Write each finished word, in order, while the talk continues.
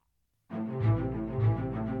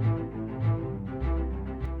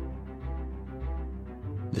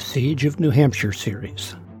The Siege of New Hampshire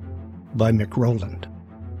series by Mick Rowland.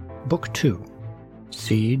 Book 2,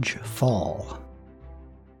 Siege Fall.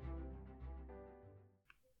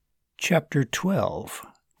 Chapter 12,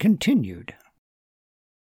 Continued.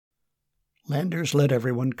 Landers let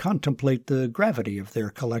everyone contemplate the gravity of their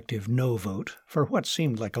collective no vote for what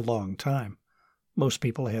seemed like a long time. Most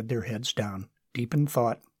people had their heads down, deep in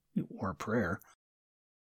thought or prayer.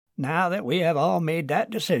 Now that we have all made that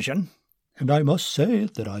decision— "And I must say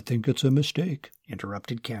that I think it's a mistake,"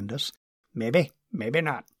 interrupted Candace. Maybe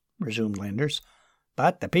not," resumed Landers.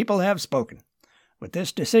 "But the people have spoken. With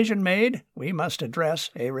this decision made, we must address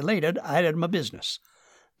a related item of business.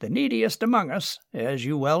 The neediest among us, as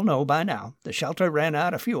you well know by now, the shelter ran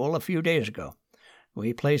out of fuel a few days ago.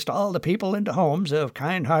 We placed all the people into homes of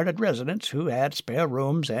kind-hearted residents who had spare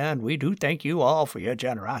rooms, and we do thank you all for your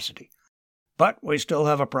generosity." "But we still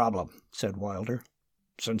have a problem," said Wilder.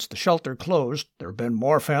 "Since the shelter closed, there have been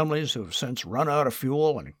more families who have since run out of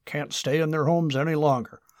fuel and can't stay in their homes any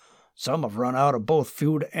longer. Some have run out of both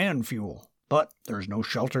food and fuel, but there's no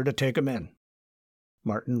shelter to take them in."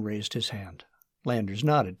 Martin raised his hand. Landers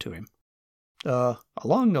nodded to him.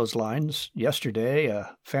 Along those lines, yesterday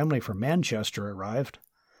a family from Manchester arrived.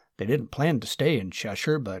 They didn't plan to stay in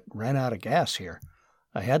Cheshire, but ran out of gas here.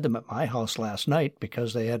 I had them at my house last night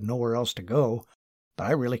because they had nowhere else to go, but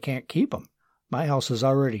I really can't keep them. My house is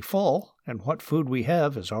already full, and what food we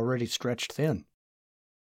have is already stretched thin."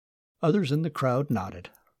 Others in the crowd nodded.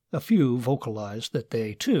 A few vocalized that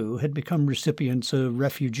they, too, had become recipients of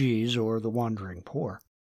refugees or the wandering poor.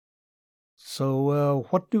 "So,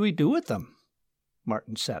 what do we do with them?"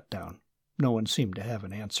 Martin sat down. No one seemed to have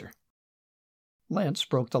an answer. Lance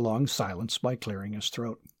broke the long silence by clearing his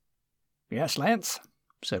throat. "Yes, Lance,"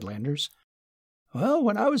 said Landers. "Well,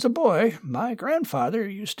 when I was a boy, my grandfather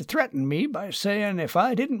used to threaten me by saying if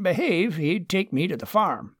I didn't behave, he'd take me to the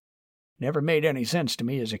farm. Never made any sense to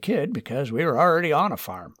me as a kid because we were already on a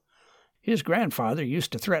farm. His grandfather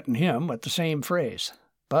used to threaten him with the same phrase.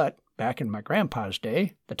 But back in my grandpa's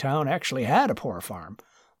day, the town actually had a poor farm.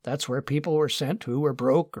 That's where people were sent who were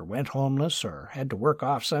broke or went homeless or had to work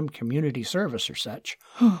off some community service or such."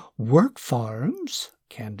 "Work farms?"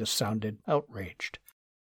 Candace sounded outraged.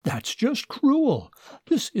 "That's just cruel.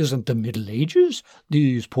 This isn't the Middle Ages.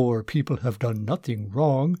 These poor people have done nothing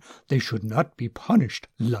wrong. They should not be punished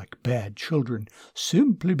like bad children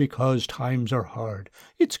simply because times are hard.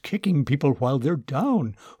 It's kicking people while they're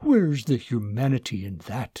down. Where's the humanity in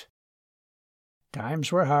that?"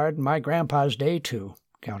 "Times were hard in my grandpa's day, too,"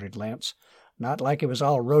 countered Lance. "Not like it was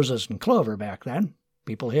all roses and clover back then.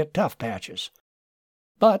 People hit tough patches.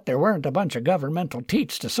 But there weren't a bunch of governmental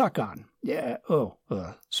teats to suck on.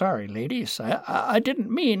 Sorry, ladies. I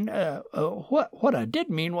didn't mean, what I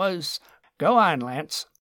did mean was—" "Go on, Lance."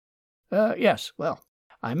 Yes, well,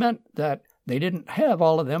 I meant that they didn't have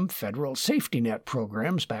all of them federal safety net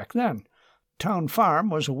programs back then. Town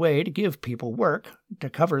farm was a way to give people work to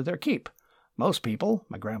cover their keep. Most people,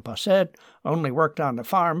 my grandpa said, only worked on the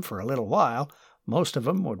farm for a little while. Most of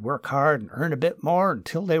them would work hard and earn a bit more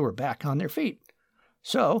until they were back on their feet.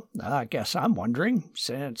 So, I guess I'm wondering,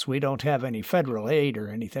 since we don't have any federal aid or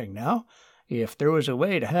anything now, if there was a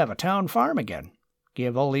way to have a town farm again.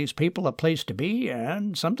 Give all these people a place to be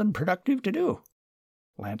and something productive to do."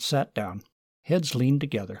 Lance sat down. Heads leaned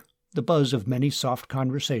together. The buzz of many soft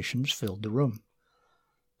conversations filled the room.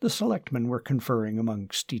 The selectmen were conferring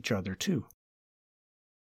amongst each other, too.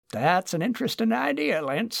 "That's an interesting idea,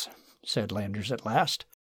 Lance," said Landers at last.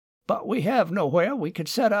 "But we have nowhere we could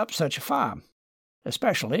set up such a farm.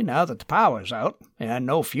 Especially now that the power's out, and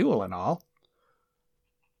no fuel and all."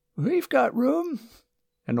 "We've got room."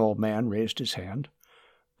 An old man raised his hand.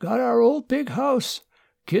 "Got our old big house.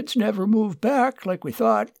 Kids never moved back like we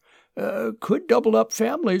thought. Could double up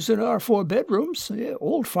families in our 4 bedrooms.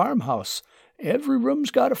 Old farmhouse. Every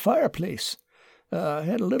room's got a fireplace.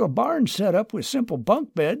 Had a little barn set up with simple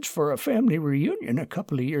bunk beds for a family reunion a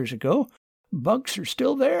couple of years ago. Bunks are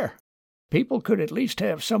still there. People could at least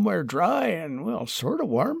have somewhere dry and, well, sort of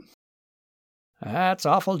warm." "That's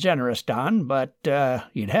awful generous, Don, but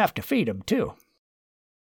you'd have to feed 'em, too."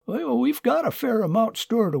 "Well, we've got a fair amount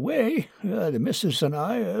stored away. The missus and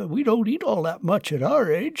I, we don't eat all that much at our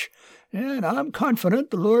age, and I'm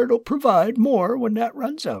confident the Lord'll provide more when that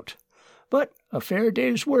runs out. But a fair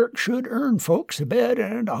day's work should earn folks a bed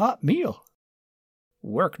and a hot meal."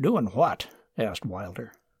 "Work doing what?" asked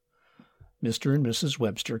Wilder. Mr. and Mrs.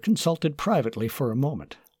 Webster consulted privately for a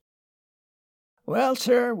moment. "Well,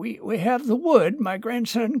 sir, we have the wood my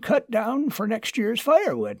grandson cut down for next year's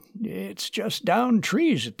firewood. It's just down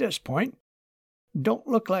trees at this point. Don't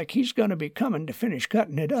look like he's going to be coming to finish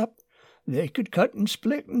cutting it up. They could cut and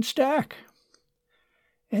split and stack."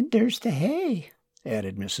 "And there's the hay,"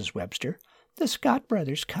 added Mrs. Webster. "The Scott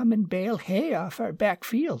brothers come and bale hay off our back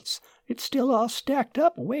fields. It's still all stacked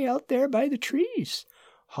up way out there by the trees.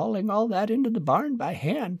 Hauling all that into the barn by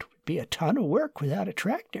hand would be a ton of work without a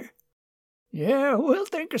tractor." "Yeah, we'll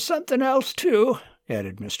think of something else, too,"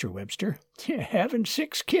 added Mr. Webster. "Having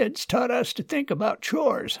 6 kids taught us to think about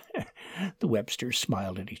chores." The Websters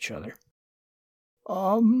smiled at each other.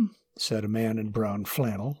 Said a man in brown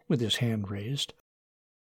flannel, with his hand raised.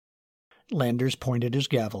 Landers pointed his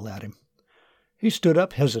gavel at him. He stood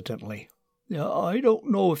up hesitantly. "I don't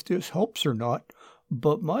know if this helps or not,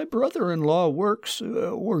 but my brother-in-law works,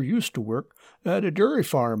 or used to work, at a dairy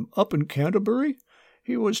farm up in Canterbury.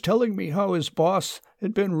 He was telling me how his boss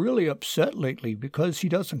had been really upset lately because he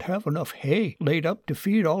doesn't have enough hay laid up to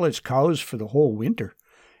feed all his cows for the whole winter.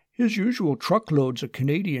 His usual truckloads of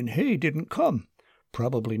Canadian hay didn't come.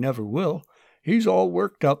 Probably never will. He's all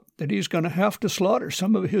worked up that he's going to have to slaughter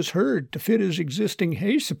some of his herd to fit his existing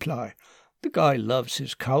hay supply. The guy loves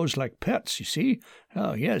his cows like pets, you see.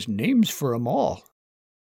 He has names for 'em all."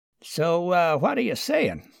 "So what are you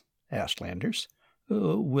saying?" asked Landers.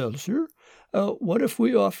 Well, sir, what if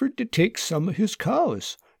we offered to take some of his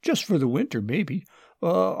cows, just for the winter maybe,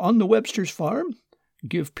 on the Webster's farm?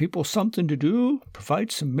 Give people something to do,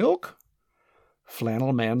 provide some milk?"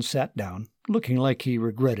 Flannel Man sat down, looking like he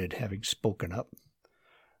regretted having spoken up.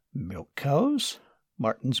 Milk cows?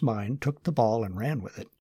 Martin's mind took the ball and ran with it.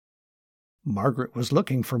 Margaret was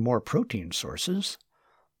looking for more protein sources.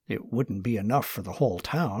 It wouldn't be enough for the whole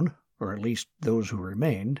town, or at least those who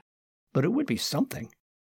remained, but it would be something.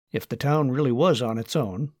 If the town really was on its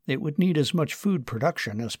own, it would need as much food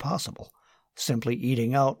production as possible. Simply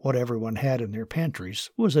eating out what everyone had in their pantries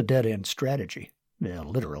was a dead-end strategy,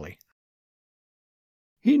 literally.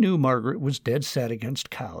 He knew Margaret was dead set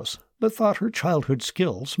against cows, but thought her childhood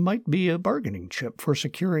skills might be a bargaining chip for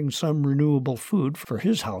securing some renewable food for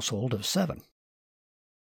his household of 7.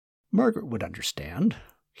 Margaret would understand,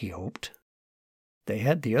 he hoped. They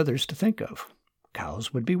had the others to think of.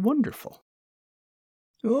 Cows would be wonderful.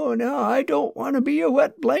 "Oh, now, I don't want to be a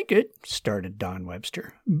wet blanket," started Don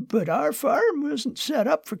Webster, "but our farm wasn't set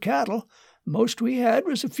up for cattle. Most we had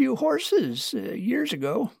was a few horses years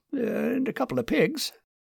ago, and a couple of pigs."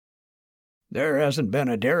 "There hasn't been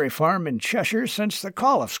a dairy farm in Cheshire since the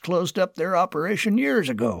Colliffs closed up their operation years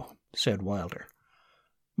ago," said Wilder.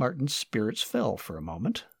 Martin's spirits fell for a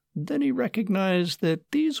moment. Then he recognized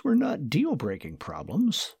that these were not deal-breaking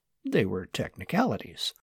problems. They were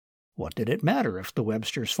technicalities. What did it matter if the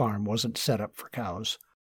Webster's farm wasn't set up for cows?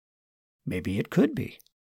 Maybe it could be.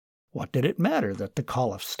 What did it matter that the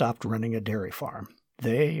Colliffs stopped running a dairy farm?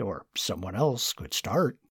 They, or someone else, could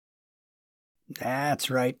start. "That's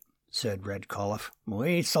right," said Red Colliff.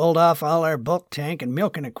 "We sold off all our bulk tank and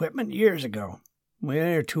milking equipment years ago.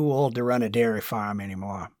 We're too old to run a dairy farm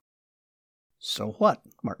anymore." So what?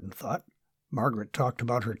 Martin thought. Margaret talked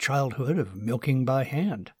about her childhood of milking by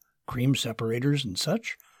hand, cream separators and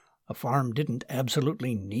such. A farm didn't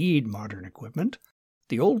absolutely need modern equipment.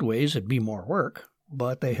 The old ways would be more work,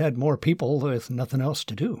 but they had more people with nothing else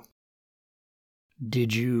to do.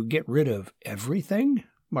 "Did you get rid of everything?"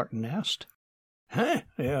 Martin asked. "Huh?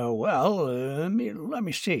 Well, let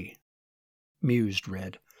me see," mused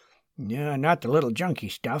Red. "Not the little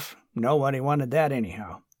junky stuff. Nobody wanted that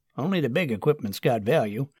anyhow. Only the big equipment's got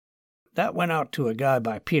value. That went out to a guy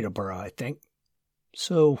by Peterborough, I think."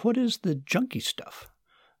 "So what is the junky stuff?"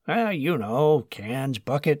 You know, cans,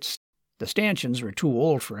 buckets. The stanchions were too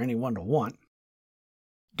old for anyone to want."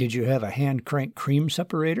 "Did you have a hand-crank cream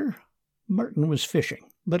separator?" Martin was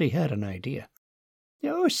fishing, but he had an idea.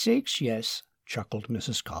 "Oh, sakes, yes," chuckled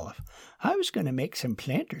Mrs. Colliff. "I was going to make some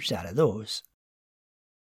planters out of those."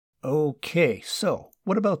 "Okay, so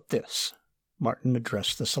what about this?" Martin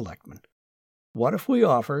addressed the selectmen. "What if we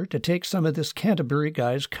offer to take some of this Canterbury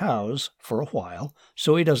guy's cows for a while,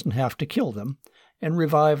 so he doesn't have to kill them, and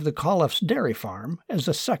revive the Colliffs dairy farm as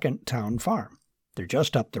a second town farm? They're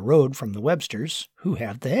just up the road from the Websters, who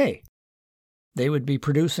have the hay. They would be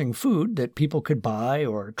producing food that people could buy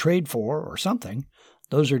or trade for or something.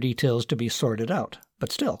 Those are details to be sorted out,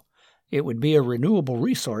 but still, it would be a renewable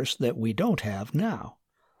resource that we don't have now.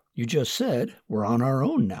 You just said we're on our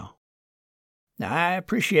own now." "I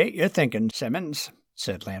appreciate your thinking, Simmons,"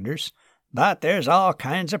 said Landers, "but there's all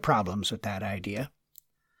kinds of problems with that idea."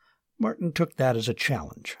 Martin took that as a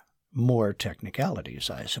challenge. More technicalities,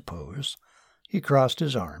 I suppose. He crossed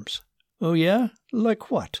his arms. "Oh, yeah? Like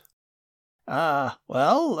what?"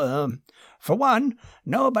 For one,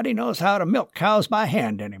 nobody knows how to milk cows by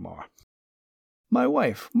hand anymore." "My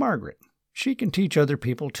wife, Margaret. She can teach other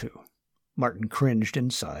people, too. Martin cringed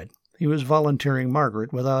inside. He was volunteering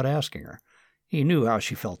Margaret without asking her. He knew how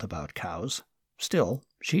she felt about cows. Still,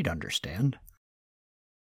 she'd understand.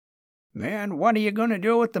 "Then what are you going to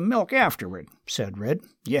do with the milk afterward?" said Red.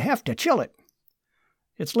 "You have to chill it."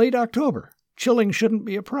 "It's late October. Chilling shouldn't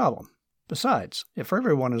be a problem. Besides, if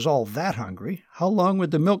everyone is all that hungry, how long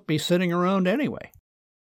would the milk be sitting around anyway?"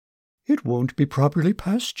 "It won't be properly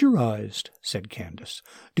pasteurized," said Candace.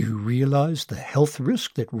 "Do you realize the health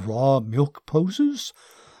risk that raw milk poses?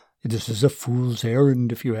 This is a fool's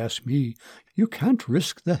errand, if you ask me. You can't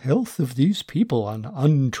risk the health of these people on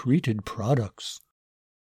untreated products."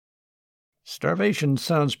 Starvation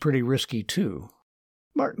sounds pretty risky, too.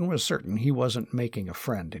 Martin was certain he wasn't making a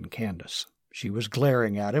friend in Candace. She was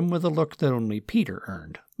glaring at him with a look that only Peter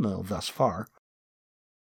earned, well, thus far.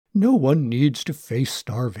 "No one needs to face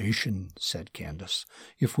starvation," said Candace.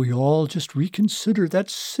 "If we all just reconsider that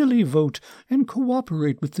silly vote and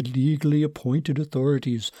cooperate with the legally appointed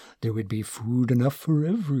authorities, there would be food enough for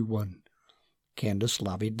everyone." Candace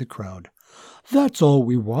lobbied the crowd. "That's all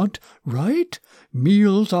we want, right?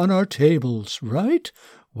 Meals on our tables, right?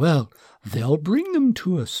 Well, they'll bring them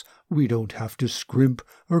to us. We don't have to scrimp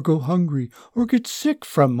or go hungry or get sick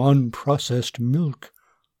from unprocessed milk."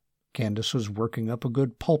 Candace was working up a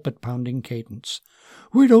good pulpit-pounding cadence.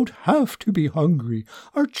 "We don't have to be hungry.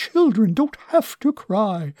 Our children don't have to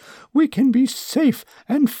cry. We can be safe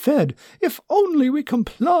and fed if only we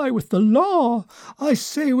comply with the law. I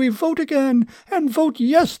say we vote again, and vote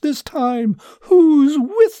yes this time. Who's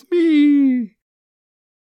with me?"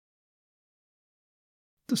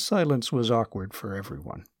 The silence was awkward for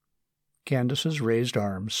everyone. Candace's raised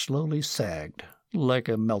arms slowly sagged, like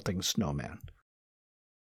a melting snowman.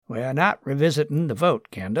 "We're not revisiting the vote,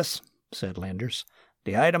 Candace," said Landers.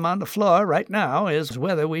 "The item on the floor right now is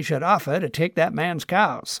whether we should offer to take that man's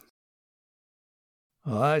cows."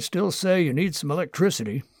 "I still say you need some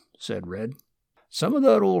electricity," said Red. "Some of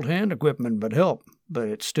that old hand equipment would help, but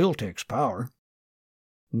it still takes power."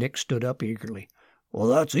 Nick stood up eagerly. "Well,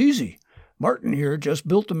 that's easy. Martin here just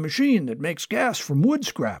built a machine that makes gas from wood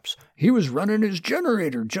scraps. He was running his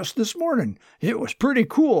generator just this morning. It was pretty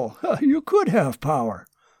cool. You could have power."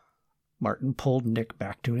 Martin pulled Nick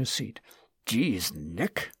back to his seat. "Geez,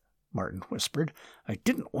 Nick," Martin whispered. "I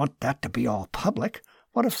didn't want that to be all public.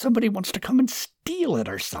 What if somebody wants to come and steal it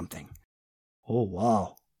or something?" "Oh,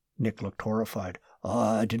 wow." Nick looked horrified.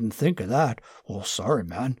 "I didn't think of that. Oh, sorry,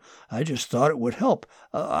 man. I just thought it would help.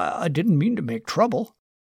 I didn't mean to make trouble."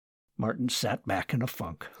 Martin sat back in a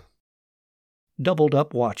funk.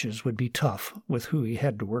 Doubled-up watches would be tough with who he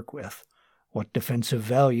had to work with. What defensive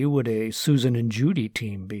value would a Susan and Judy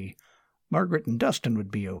team be? Margaret and Dustin would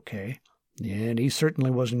be okay, and he certainly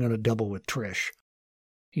wasn't going to double with Trish.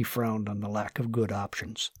 He frowned on the lack of good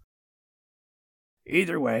options.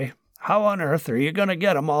 "Either way, how on earth are you going to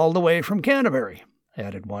get 'em all the way from Canterbury?"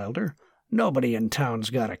 added Wilder. "Nobody in town's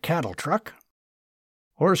got a cattle truck."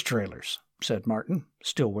 "Horse trailers," said Martin,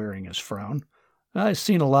 still wearing his frown. "I've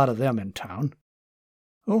seen a lot of them in town."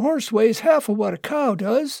 "A horse weighs half of what a cow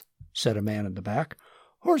does," said a man in the back.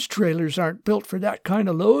 "Horse trailers aren't built for that kind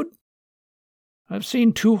of load." "I've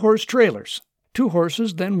seen 2-horse trailers. 2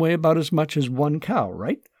 horses then weigh about as much as 1 cow,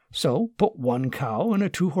 right? So put 1 cow in a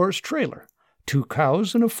 2-horse trailer, 2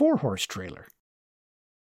 cows in a 4-horse trailer."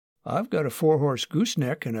 "I've got a 4-horse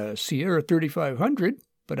gooseneck and a Sierra 3500,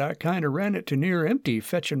 but I kind of ran it to near empty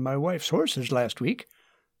fetching my wife's horses last week,"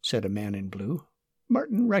 said a man in blue.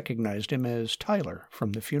 Martin recognized him as Tyler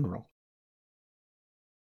from the funeral.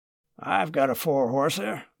 "I've got a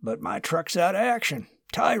 4-horser, but my truck's out of action.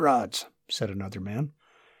 Tie rods," said another man.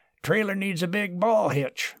 "Trailer needs a big ball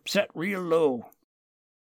hitch, set real low."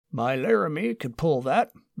 "My Laramie could pull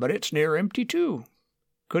that, but it's near empty, too.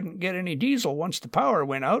 Couldn't get any diesel once the power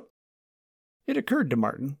went out." It occurred to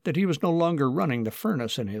Martin that he was no longer running the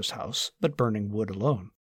furnace in his house, but burning wood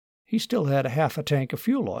alone. He still had half a tank of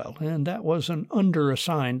fuel oil, and that was an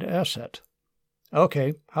under-assigned asset.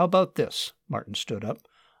 "Okay, how about this?" Martin stood up.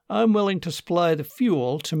 "I'm willing to supply the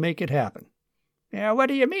fuel to make it happen." "Yeah, what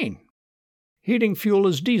do you mean?" "Heating fuel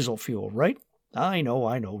is diesel fuel, right? I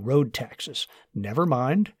know, road taxes. Never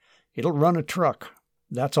mind. It'll run a truck.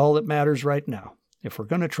 That's all that matters right now. If we're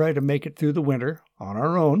going to try to make it through the winter on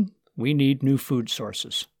our own, we need new food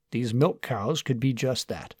sources. These milk cows could be just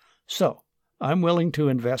that. So, I'm willing to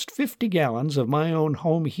invest 50 gallons of my own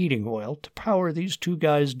home heating oil to power these 2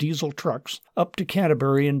 guys' diesel trucks up to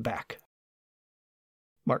Canterbury and back."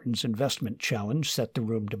 Martin's investment challenge set the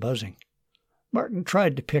room to buzzing. Martin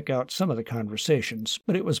tried to pick out some of the conversations,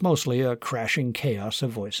 but it was mostly a crashing chaos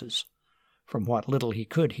of voices. From what little he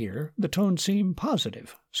could hear, the tone seemed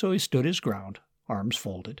positive, so he stood his ground, arms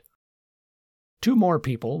folded. 2 more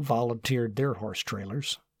people volunteered their horse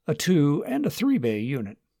trailers, a 2- and a 3-bay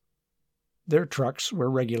unit. Their trucks were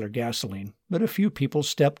regular gasoline, but a few people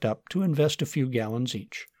stepped up to invest a few gallons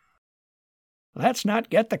each. "Let's not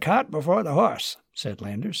get the cart before the horse," said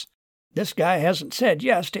Landers. "This guy hasn't said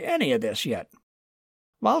yes to any of this yet.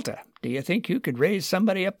 Walter, do you think you could raise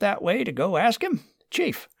somebody up that way to go ask him?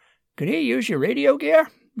 Chief, could he use your radio gear?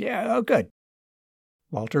 Yeah, oh, good."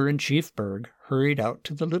 Walter and Chief Berg hurried out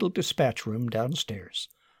to the little dispatch room downstairs.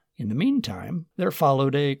 In the meantime, there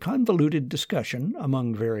followed a convoluted discussion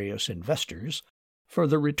among various investors for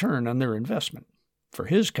the return on their investment. For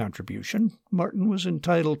his contribution, Martin was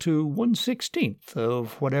entitled to 1/16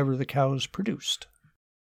 of whatever the cows produced.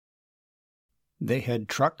 They had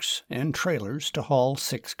trucks and trailers to haul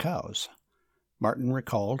 6 cows. Martin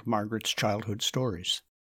recalled Margaret's childhood stories.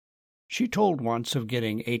 She told once of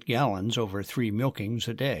getting 8 gallons over 3 milkings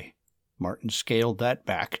a day. Martin scaled that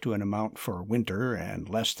back to an amount for winter and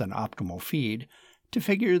less than optimal feed to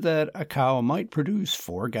figure that a cow might produce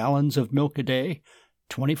 4 gallons of milk a day,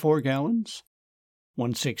 24 gallons.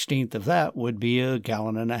 1/16 of that would be 1.5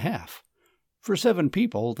 gallons. For 7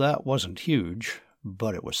 people, that wasn't huge,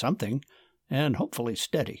 but it was something, and hopefully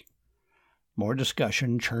steady. More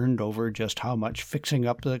discussion churned over just how much fixing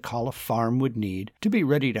up the Colliff farm would need to be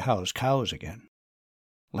ready to house cows again.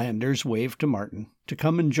 Landers waved to Martin to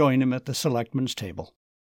come and join him at the selectmen's table.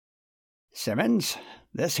 "Simmons,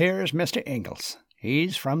 this here is Mr. Ingalls.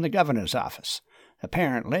 He's from the governor's office.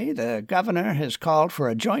 Apparently, the governor has called for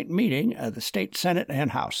a joint meeting of the state senate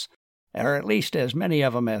and house, or at least as many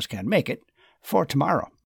of 'em as can make it, for tomorrow."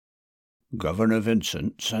 "Governor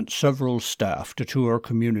Vincent sent several staff to tour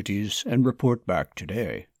communities and report back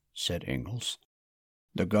today," said Ingalls.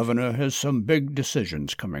 "The governor has some big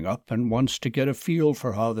decisions coming up and wants to get a feel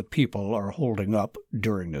for how the people are holding up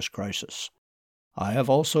during this crisis. I have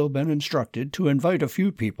also been instructed to invite a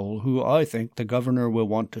few people who I think the governor will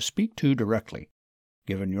want to speak to directly.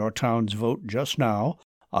 Given your town's vote just now,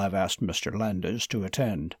 I've asked Mr. Landers to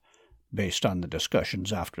attend. Based on the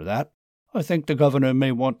discussions after that, I think the governor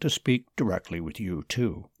may want to speak directly with you,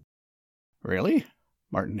 too." "Really?"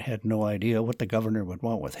 Martin had no idea what the governor would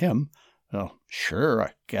want with him. Well, sure,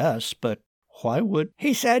 I guess, but why would...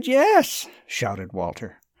 "He said yes!" shouted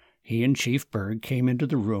Walter. He and Chief Berg came into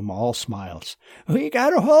the room all smiles. "We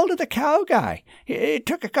got a hold of the cow guy. It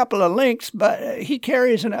took a couple of links, but he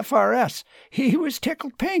carries an FRS. He was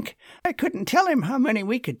tickled pink. I couldn't tell him how many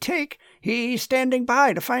we could take. He's standing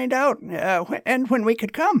by to find out and when we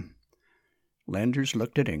could come." Landers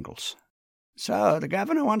looked at Ingalls. "So the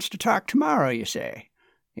governor wants to talk tomorrow, you say?"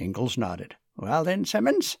 Ingalls nodded. "Well then,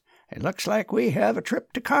 Simmons, it looks like we have a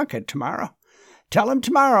trip to Concord tomorrow. Tell him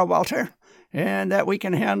tomorrow, Walter, and that we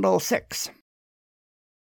can handle 6.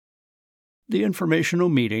 The informational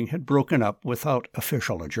meeting had broken up without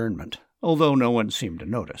official adjournment, although no one seemed to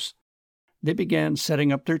notice. They began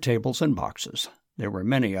setting up their tables and boxes. There were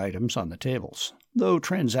many items on the tables, though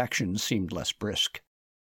transactions seemed less brisk.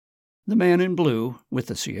 The man in blue, with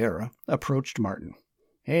the Sierra, approached Martin.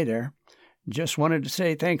 "Hey there. Just wanted to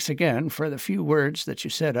say thanks again for the few words that you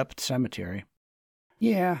said up at the cemetery."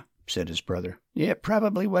 "Yeah," said his brother. "It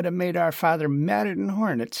probably would have made our father madder than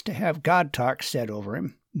hornets to have God talk said over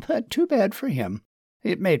him. But too bad for him.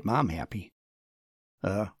 It made Mom happy."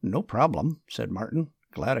 No problem," said Martin.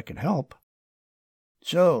 "Glad I could help."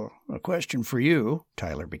 "So, a question for you,"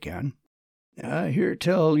 Tyler began. "I hear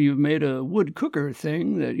tell you've made a wood cooker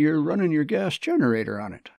thing that you're running your gas generator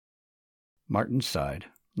on it." Martin sighed.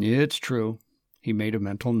 "It's true." He made a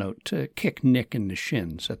mental note to kick Nick in the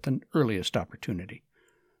shins at the earliest opportunity.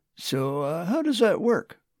 "So, how does that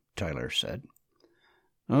work?" Tyler said.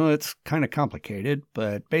 "Oh, it's kind of complicated,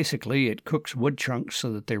 but basically it cooks wood chunks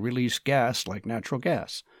so that they release gas like natural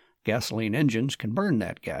gas. Gasoline engines can burn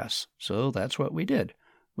that gas, so that's what we did.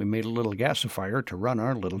 We made a little gasifier to run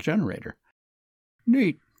our little generator."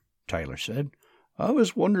 "Neat," Tyler said. "I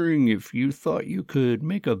was wondering if you thought you could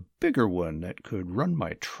make a bigger one that could run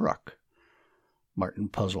my truck." Martin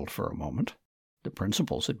puzzled for a moment. The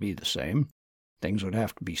principles would be the same. Things would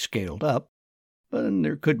have to be scaled up, but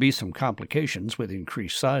there could be some complications with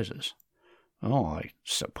increased sizes. "Oh, I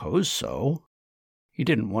suppose so." He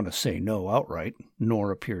didn't want to say no outright,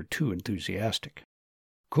 nor appear too enthusiastic.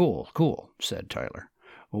 Cool, said Tyler.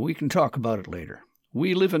 "Well, we can talk about it later.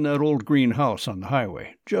 We live in that old green house on the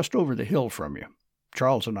highway, just over the hill from you.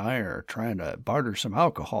 Charles and I are trying to barter some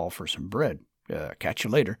alcohol for some bread. Catch you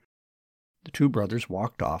later." The two brothers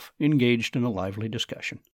walked off, engaged in a lively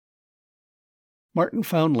discussion. Martin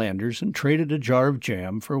found Landers and traded a jar of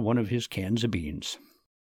jam for one of his cans of beans.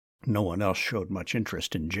 No one else showed much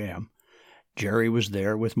interest in jam. Jerry was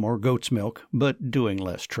there with more goat's milk, but doing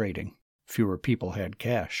less trading. Fewer people had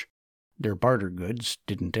cash. Their barter goods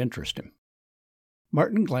didn't interest him.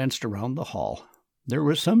 Martin glanced around the hall. There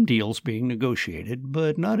were some deals being negotiated,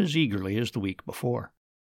 but not as eagerly as the week before.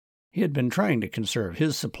 He had been trying to conserve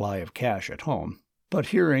his supply of cash at home, but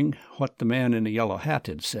hearing what the man in the yellow hat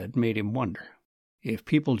had said made him wonder. If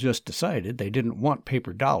people just decided they didn't want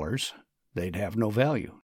paper dollars, they'd have no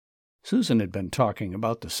value. Susan had been talking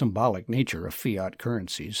about the symbolic nature of fiat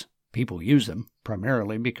currencies. People use them,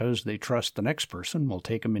 primarily because they trust the next person will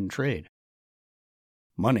take them in trade.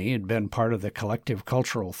 Money had been part of the collective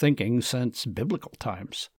cultural thinking since biblical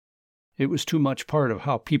times. It was too much part of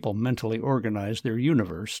how people mentally organized their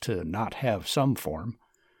universe to not have some form.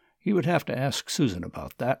 He would have to ask Susan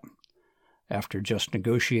about that. After just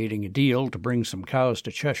negotiating a deal to bring some cows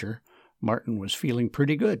to Cheshire, Martin was feeling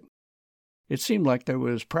pretty good. It seemed like there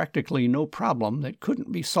was practically no problem that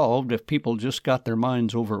couldn't be solved if people just got their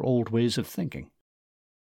minds over old ways of thinking.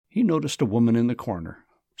 He noticed a woman in the corner,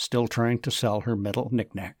 still trying to sell her metal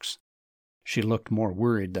knickknacks. She looked more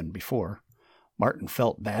worried than before. Martin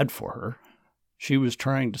felt bad for her. She was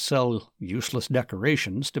trying to sell useless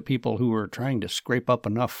decorations to people who were trying to scrape up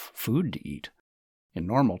enough food to eat. In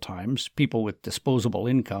normal times, people with disposable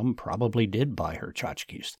income probably did buy her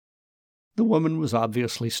tchotchkes. The woman was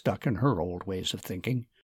obviously stuck in her old ways of thinking.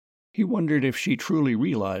 He wondered if she truly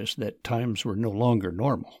realized that times were no longer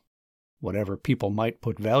normal. Whatever people might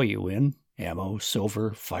put value in, ammo,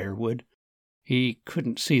 silver, firewood, he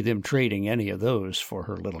couldn't see them trading any of those for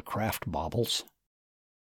her little craft baubles.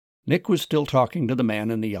 Nick was still talking to the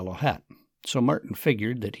man in the yellow hat, so Martin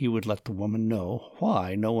figured that he would let the woman know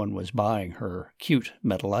why no one was buying her cute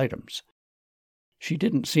metal items. She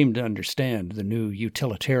didn't seem to understand the new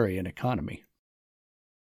utilitarian economy.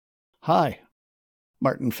 "Hi."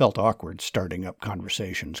 Martin felt awkward starting up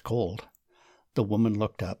conversations cold. The woman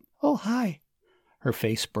looked up. "Oh, hi." Her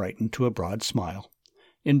face brightened to a broad smile.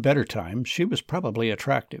 In better times, she was probably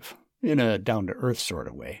attractive, in a down-to-earth sort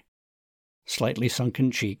of way. Slightly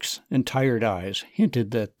sunken cheeks and tired eyes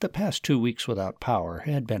hinted that the past 2 weeks without power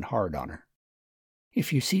had been hard on her.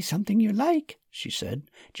 "If you see something you like," she said,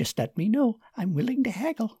 "just let me know. I'm willing to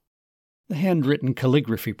haggle." The handwritten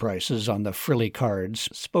calligraphy prices on the frilly cards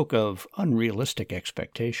spoke of unrealistic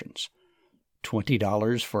expectations.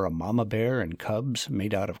 $20 for a mama bear and cubs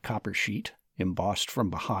made out of copper sheet, embossed from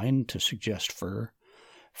behind to suggest fur.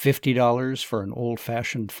 $50 for an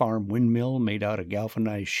old-fashioned farm windmill made out of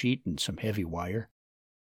galvanized sheet and some heavy wire.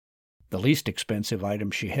 The least expensive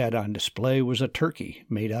item she had on display was a turkey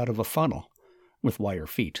made out of a funnel, with wire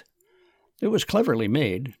feet. It was cleverly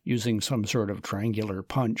made, using some sort of triangular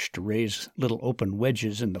punch to raise little open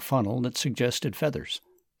wedges in the funnel that suggested feathers.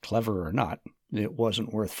 Clever or not, it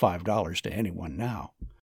wasn't worth $5 to anyone now.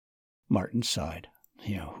 Martin sighed.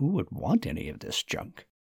 Who would want any of this junk?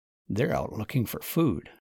 They're out looking for food.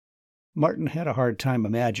 Martin had a hard time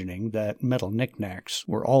imagining that metal knickknacks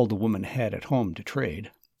were all the woman had at home to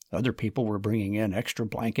trade. Other people were bringing in extra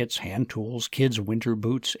blankets, hand tools, kids' winter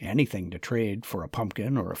boots, anything to trade for a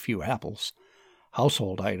pumpkin or a few apples.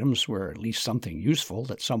 Household items were at least something useful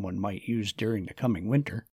that someone might use during the coming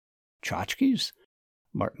winter. Tchotchkes?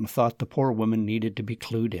 Martin thought the poor woman needed to be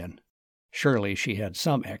clued in. Surely she had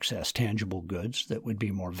some excess tangible goods that would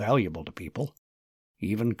be more valuable to people.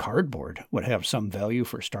 Even cardboard would have some value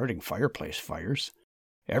for starting fireplace fires.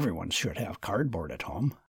 Everyone should have cardboard at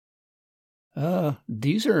home.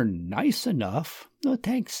 These are nice enough." "Oh,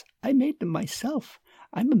 thanks. I made them myself.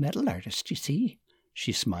 I'm a metal artist, you see."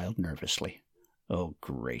 She smiled nervously. Oh,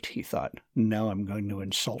 great, he thought. Now I'm going to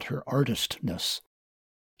insult her artistness.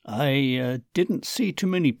 "I didn't see too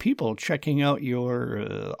many people checking out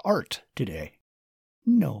your art today."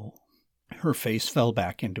 "No." Her face fell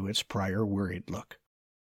back into its prior worried look.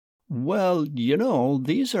 "Well,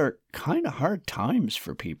 these are kind of hard times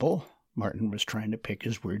for people." Martin was trying to pick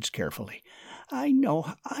his words carefully. I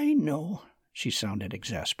know, she sounded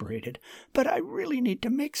exasperated, "but I really need to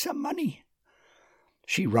make some money."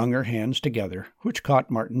 She wrung her hands together, which caught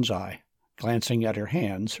Martin's eye. Glancing at her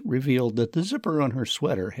hands, revealed that the zipper on her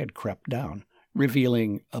sweater had crept down,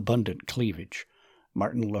 revealing abundant cleavage.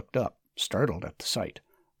 Martin looked up, startled at the sight.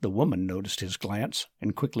 The woman noticed his glance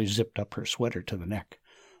and quickly zipped up her sweater to the neck.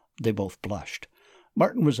 They both blushed.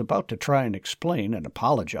 Martin was about to try and explain and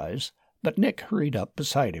apologize, but Nick hurried up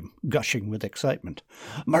beside him, gushing with excitement.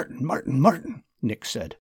 Martin, Nick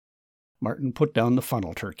said. Martin put down the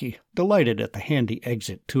funnel turkey, delighted at the handy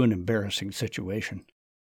exit to an embarrassing situation.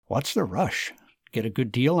 "What's the rush? Get a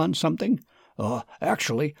good deal on something?"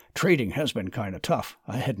 Actually, trading has been kind of tough.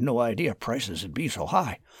 I had no idea prices would be so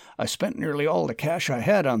high. I spent nearly all the cash I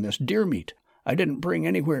had on this deer meat. I didn't bring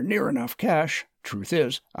anywhere near enough cash. Truth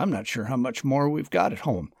is, I'm not sure how much more we've got at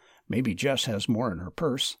home. Maybe Jess has more in her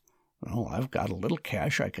purse. Oh, I've got a little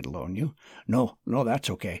cash I could loan you. No, that's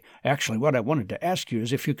okay. Actually, what I wanted to ask you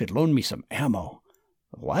is if you could loan me some ammo.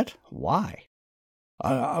 What? Why?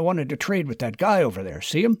 I wanted to trade with that guy over there.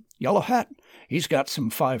 See him? Yellow hat? He's got some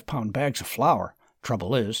 5-pound bags of flour.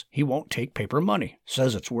 Trouble is, he won't take paper money.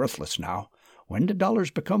 Says it's worthless now. When did dollars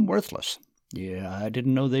become worthless? Yeah, I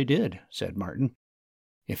didn't know they did, said Martin.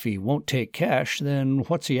 If he won't take cash, then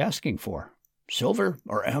what's he asking for? Silver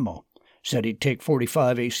or ammo? Said he'd take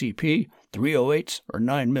 45 ACP, 308s, or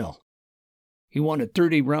 9 mil. He wanted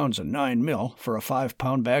 30 rounds of 9 mil for a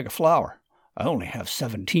 5-pound bag of flour. I only have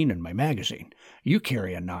 17 in my magazine. You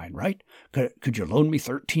carry a 9, right? Could you loan me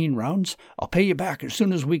 13 rounds? I'll pay you back as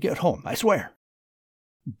soon as we get home, I swear.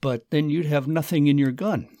 But then you'd have nothing in your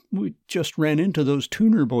gun. We just ran into those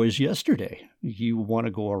tuner boys yesterday. You want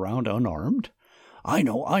to go around unarmed? I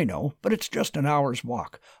know, but it's just an hour's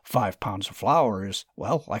walk. 5 pounds of flour is,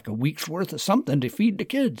 well, like a week's worth of something to feed the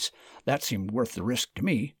kids. That seemed worth the risk to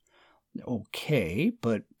me. Okay,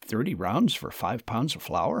 but 30 rounds for 5 pounds of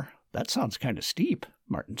flour? That sounds kind of steep,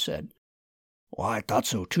 Martin said. Well, I thought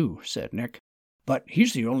so too, said Nick. But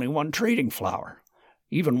he's the only one trading flour.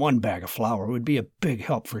 Even one bag of flour would be a big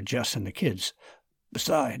help for Jess and the kids.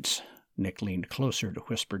 Besides, Nick leaned closer to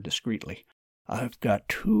whisper discreetly, I've got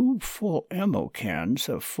 2 full ammo cans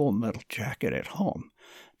of Full Metal Jacket at home.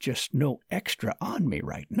 Just no extra on me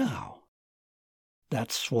right now.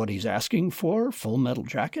 That's what he's asking for, Full Metal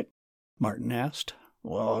Jacket? Martin asked.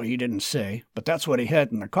 Well, he didn't say, but that's what he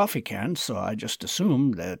had in the coffee can, so I just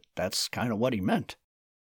assumed that that's kind of what he meant.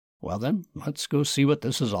 Well then, let's go see what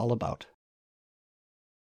this is all about.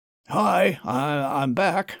 Hi, I'm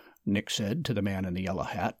back, Nick said to the man in the yellow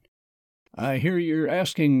hat. I hear you're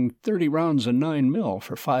asking 30 rounds of 9 mil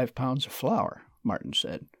for 5 pounds of flour, Martin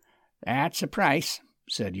said. That's the price,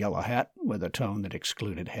 said Yellow Hat with a tone that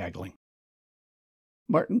excluded haggling.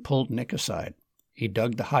 Martin pulled Nick aside. He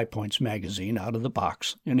dug the High Points magazine out of the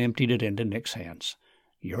box and emptied it into Nick's hands.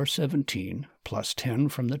 Your 17 plus 10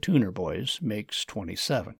 from the tuner boys makes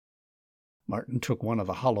 27. Martin took one of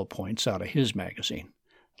the hollow points out of his magazine.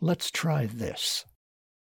 Let's try this.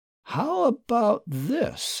 How about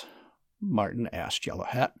this? Martin asked Yellow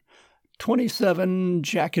Hat. 27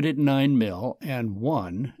 jacketed 9 mil and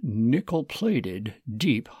 1 nickel-plated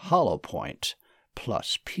deep hollow point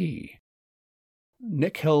plus P.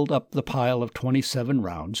 Nick held up the pile of 27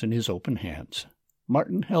 rounds in his open hands.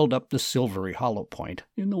 Martin held up the silvery hollow point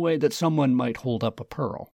in the way that someone might hold up a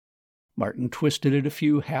pearl. Martin twisted it a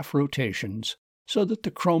few half rotations so that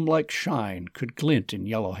the chrome-like shine could glint in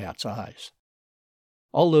Yellow Hat's eyes.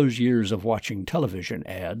 All those years of watching television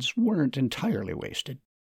ads weren't entirely wasted.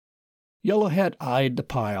 Yellow Hat eyed the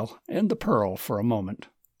pile and the pearl for a moment.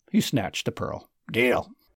 He snatched the pearl.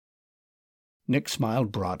 Deal. Nick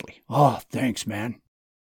smiled broadly. Oh, thanks, man.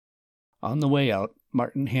 On the way out,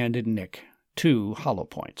 Martin handed Nick 2 hollow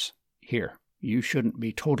points. Here, you shouldn't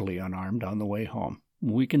be totally unarmed on the way home.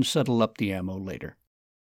 We can settle up the ammo later.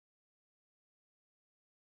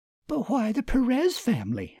 But why the Perez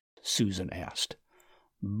family? Susan asked.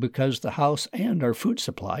 Because the house and our food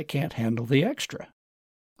supply can't handle the extra.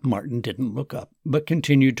 Martin didn't look up, but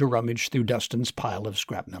continued to rummage through Dustin's pile of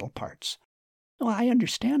scrap metal parts. Oh, I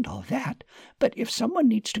understand all that, but if someone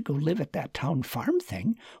needs to go live at that town farm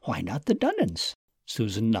thing, why not the Dunnans?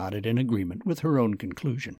 Susan nodded in agreement with her own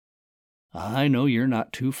conclusion. I know you're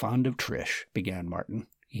not too fond of Trish, began Martin.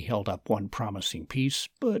 He held up one promising piece,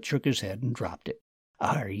 but shook his head and dropped it.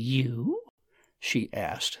 Are you? She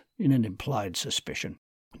asked, in an implied suspicion.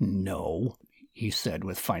 No, he said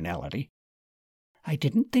with finality. I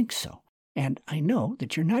didn't think so, and I know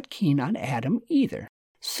that you're not keen on Adam either.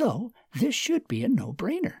 So this should be a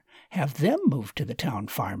no-brainer. Have them move to the town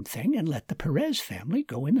farm thing and let the Perez family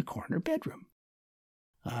go in the corner bedroom.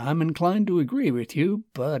 I'm inclined to agree with you,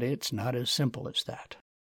 but it's not as simple as that.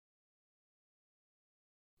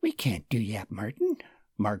 We can't do that, Martin,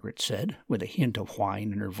 Margaret said, with a hint of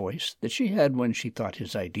whine in her voice that she had when she thought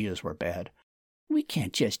his ideas were bad. We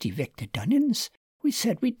can't just evict the Dunnans. We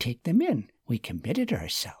said we'd take them in. We committed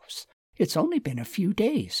ourselves. It's only been a few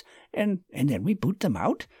days, and then we boot them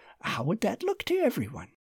out? How would that look to everyone?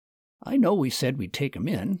 I know we said we'd take 'em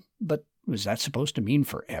in, but was that supposed to mean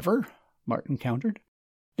forever? Martin countered.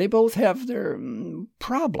 They both have their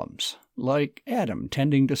problems, like Adam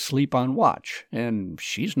tending to sleep on watch, and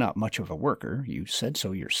she's not much of a worker. You said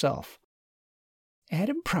so yourself.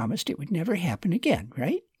 Adam promised it would never happen again,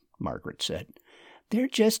 right? Margaret said. They're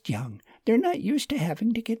just young. They're not used to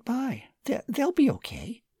having to get by. They'll be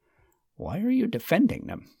okay. Why are you defending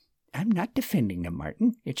them? I'm not defending them,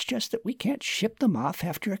 Martin. It's just that we can't ship them off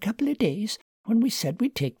after a couple of days when we said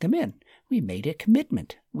we'd take them in. We made a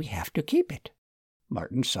commitment. We have to keep it.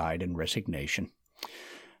 Martin sighed in resignation.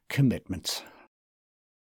 Commitments.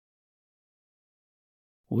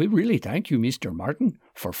 "We really thank you, Mr. Martin,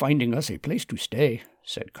 for finding us a place to stay,"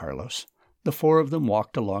 said Carlos. The four of them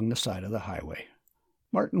walked along the side of the highway.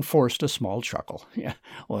 Martin forced a small chuckle. "Yeah,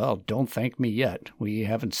 well, don't thank me yet. We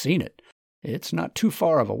haven't seen it. It's not too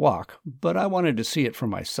far of a walk, but I wanted to see it for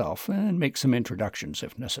myself and make some introductions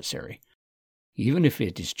if necessary. Even if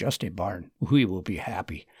it is just a barn, we will be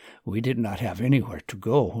happy. We did not have anywhere to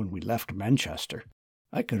go when we left Manchester.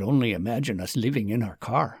 I could only imagine us living in our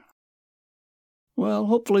car." "Well,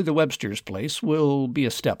 hopefully the Webster's place will be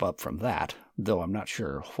a step up from that, though I'm not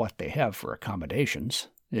sure what they have for accommodations.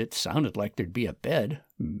 It sounded like there'd be a bed,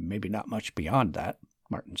 maybe not much beyond that,"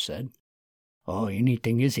 Martin said. "Oh,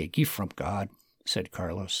 anything is a gift from God," said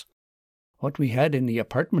Carlos. "What we had in the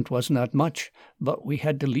apartment was not much, but we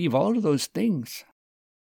had to leave all of those things."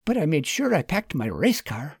 "But I made sure I packed my race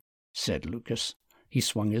car," said Lucas. He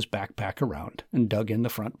swung his backpack around and dug in the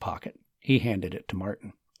front pocket. He handed it to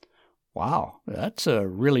Martin. "Wow, that's a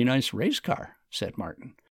really nice race car," said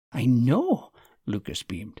Martin. "I know," Lucas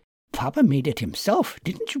beamed. "Papa made it himself,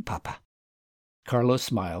 didn't you, Papa?" Carlos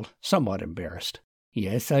smiled, somewhat embarrassed.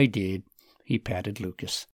 "Yes, I did." He patted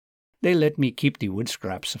Lucas. "They let me keep the wood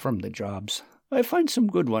scraps from the jobs. I find some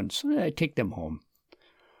good ones. I take them home."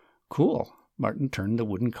 "Cool." Martin turned the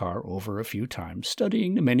wooden car over a few times,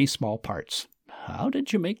 studying the many small parts. "How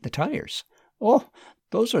did you make the tires?" "Oh,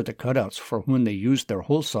 those are the cutouts for when they used their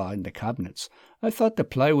hole saw in the cabinets. I thought the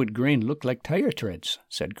plywood grain looked like tire treads,"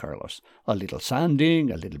 said Carlos. "A little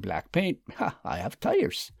sanding, a little black paint. Ha, I have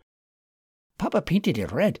tires." "Papa painted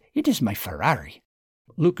it red. It is my Ferrari."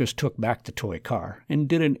 Lucas took back the toy car and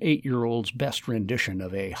did an 8-year-old's best rendition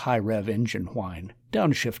of a high-rev engine whine,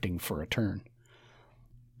 downshifting for a turn.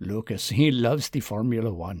 "Lucas, he loves the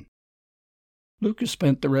Formula One." Lucas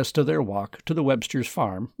spent the rest of their walk to the Webster's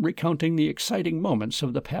farm recounting the exciting moments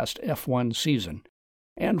of the past F1 season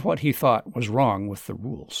and what he thought was wrong with the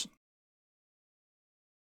rules.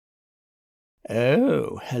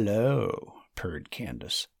 "Oh, hello," purred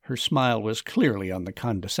Candace. Her smile was clearly on the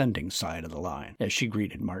condescending side of the line as she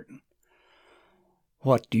greeted Martin.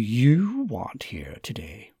 "What do you want here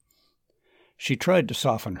today?" She tried to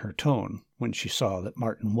soften her tone when she saw that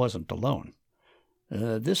Martin wasn't alone.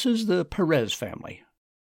 This is the Perez family."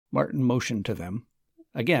 Martin motioned to them,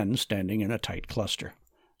 again standing in a tight cluster.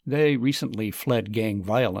 "They recently fled gang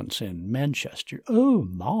violence in Manchester." "Oh,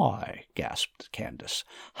 my," gasped Candace.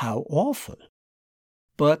 "How awful."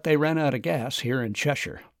 "But they ran out of gas here in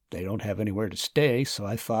Cheshire. They don't have anywhere to stay, so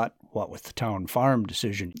I thought, what with the town farm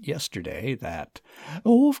decision yesterday, that—"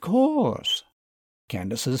 "Oh, of course."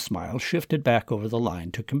 Candace's smile shifted back over the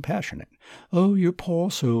line to compassionate. "Oh, you poor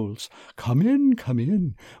souls. Come in, come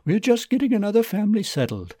in. We're just getting another family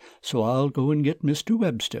settled, so I'll go and get Mr.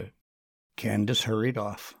 Webster." Candace hurried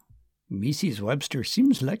off. "Mrs. Webster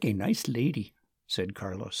seems like a nice lady," said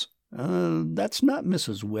Carlos. That's not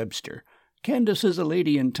Mrs. Webster. Candace is a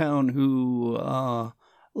lady in town who,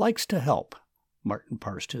 likes to help." Martin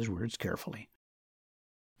parsed his words carefully.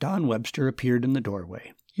 Don Webster appeared in the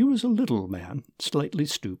doorway. He was a little man, slightly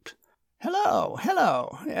stooped. "Hello,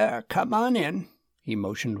 hello. Come on in." He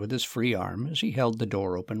motioned with his free arm as he held the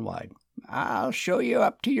door open wide. "I'll show you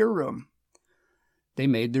up to your room." They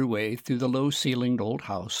made their way through the low-ceilinged old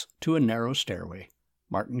house to a narrow stairway.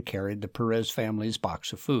 Martin carried the Perez family's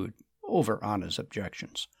box of food, over Anna's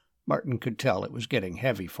objections. Martin could tell it was getting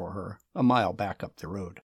heavy for her, a mile back up the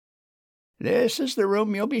road. "This is the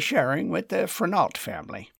room you'll be sharing with the Frenault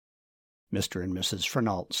family." Mr. and Mrs.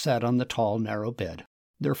 Frenault sat on the tall, narrow bed.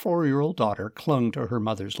 Their 4-year-old daughter clung to her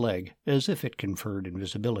mother's leg, as if it conferred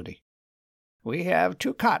invisibility. "We have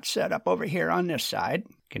 2 cots set up over here on this side,"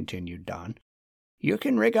 continued Don. "You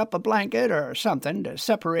can rig up a blanket or something to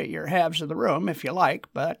separate your halves of the room if you like,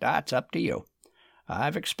 but that's up to you.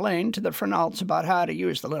 I've explained to the Frenaults about how to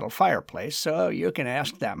use the little fireplace, so you can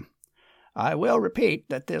ask them. I will repeat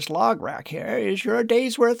that this log rack here is your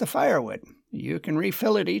day's worth of firewood. You can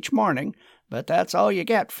refill it each morning, but that's all you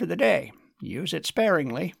get for the day. Use it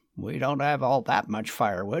sparingly. We don't have all that much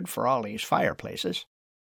firewood for all these fireplaces."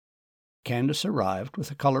 Candace arrived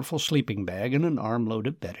with a colorful sleeping bag and an armload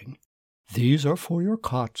of bedding. "These are for your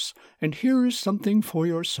cots, and here is something for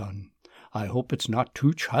your son. I hope it's not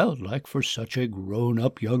too childlike for such a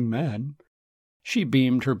grown-up young man." She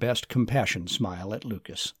beamed her best compassion smile at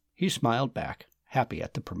Lucas. He smiled back, happy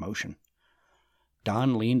at the promotion.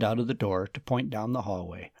 Don leaned out of the door to point down the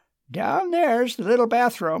hallway. Down there's the little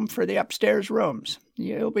bathroom for the upstairs rooms.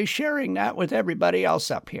 You'll be sharing that with everybody else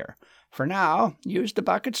up here. For now, use the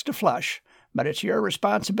buckets to flush, but it's your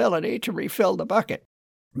responsibility to refill the bucket.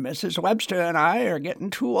 Mrs. Webster and I are getting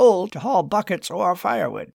too old to haul buckets or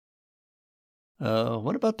firewood."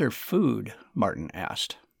 What about their food?" Martin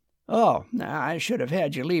asked. "Oh, I should have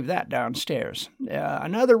had you leave that downstairs.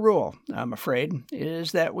 Another rule, I'm afraid,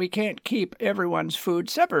 is that we can't keep everyone's food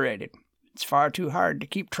separated. It's far too hard to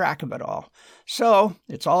keep track of it all. So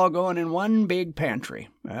it's all going in one big pantry.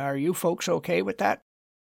 Are you folks okay with that?"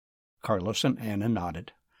 Carlos and Anna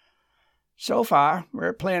nodded. "So far,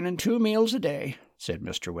 we're planning 2 meals a day," said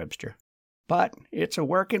Mr. Webster. "But it's a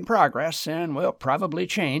work in progress, and will probably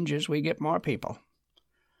change as we get more people."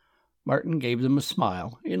 Martin gave them a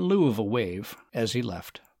smile in lieu of a wave as he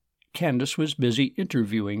left. Candace was busy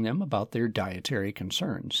interviewing them about their dietary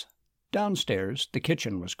concerns. Downstairs, the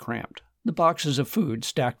kitchen was cramped. The boxes of food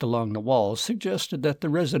stacked along the walls suggested that the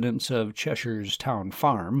residents of Cheshire's town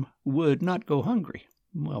farm would not go hungry,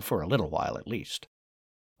 well, for a little while at least.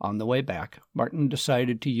 On the way back, Martin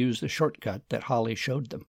decided to use the shortcut that Holly showed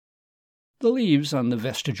them. The leaves on the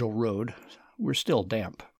vestigial road were still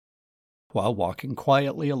damp. While walking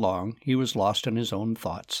quietly along, he was lost in his own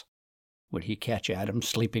thoughts. Would he catch Adam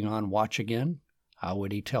sleeping on watch again? How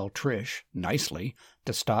would he tell Trish, nicely,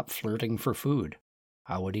 to stop flirting for food?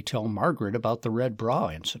 How would he tell Margaret about the red bra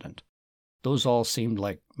incident? Those all seemed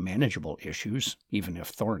like manageable issues, even if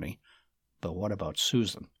thorny. But what about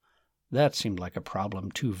Susan? That seemed like a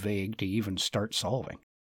problem too vague to even start solving.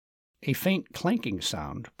 A faint clanking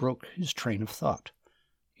sound broke his train of thought.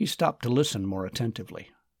 He stopped to listen more attentively,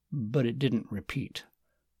 but it didn't repeat.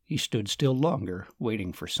 He stood still longer,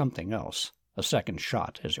 waiting for something else, a second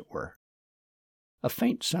shot, as it were. A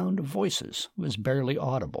faint sound of voices was barely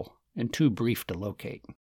audible and too brief to locate.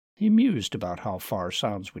 He mused about how far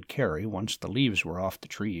sounds would carry once the leaves were off the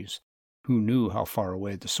trees. Who knew how far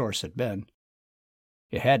away the source had been?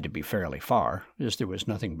 It had to be fairly far, as there was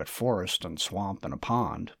nothing but forest and swamp and a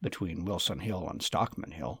pond between Wilson Hill and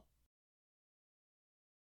Stockman Hill.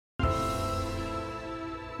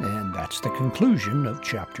 And that's the conclusion of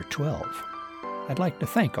Chapter 12. I'd like to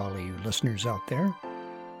thank all of you listeners out there.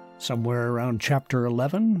 Somewhere around Chapter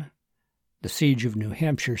 11, the Siege of New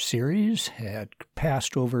Hampshire series had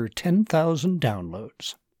passed over 10,000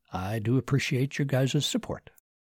 downloads. I do appreciate your guys' support.